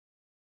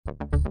Hello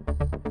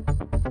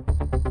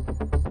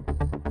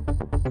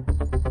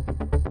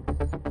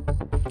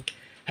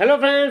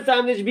friends, I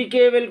am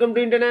HBK. Welcome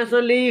to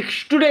International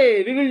Leaks.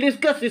 Today we will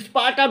discuss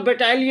Sparta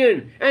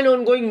Battalion and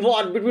ongoing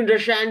war between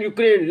Russia and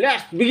Ukraine.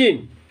 Let's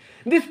begin.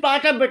 The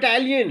Sparta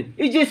Battalion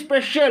is a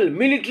special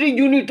military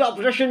unit of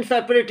Russian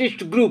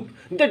separatist group,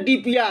 the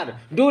DPR,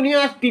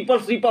 Donetsk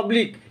People's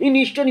Republic, in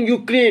eastern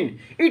Ukraine.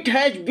 It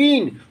has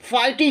been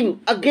fighting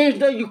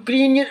against the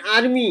Ukrainian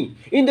army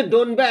in the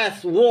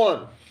Donbass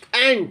war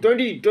and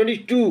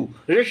 2022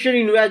 Russian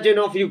invasion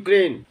of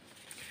Ukraine.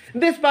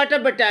 The Sparta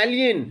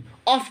Battalion,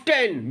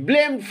 often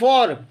blamed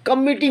for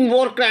committing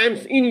war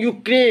crimes in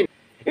Ukraine.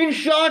 In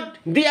short,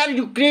 they are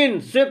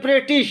Ukraine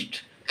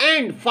separatists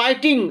and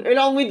fighting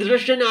along with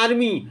Russian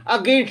army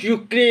against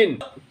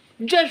Ukraine.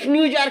 Just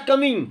news are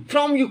coming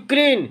from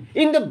Ukraine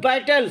in the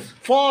battles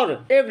for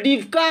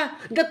Avdiivka.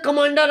 The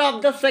commander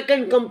of the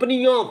 2nd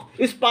company of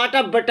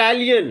Sparta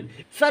Battalion,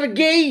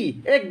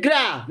 Sergei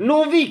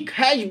Agranovich,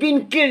 has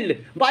been killed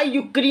by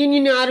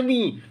Ukrainian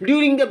army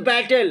during the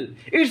battle.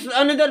 It's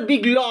another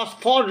big loss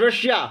for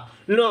Russia.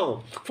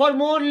 Now, for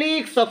more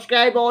leaks,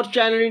 subscribe our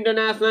channel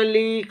International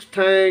Leaks.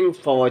 Thanks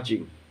for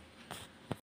watching.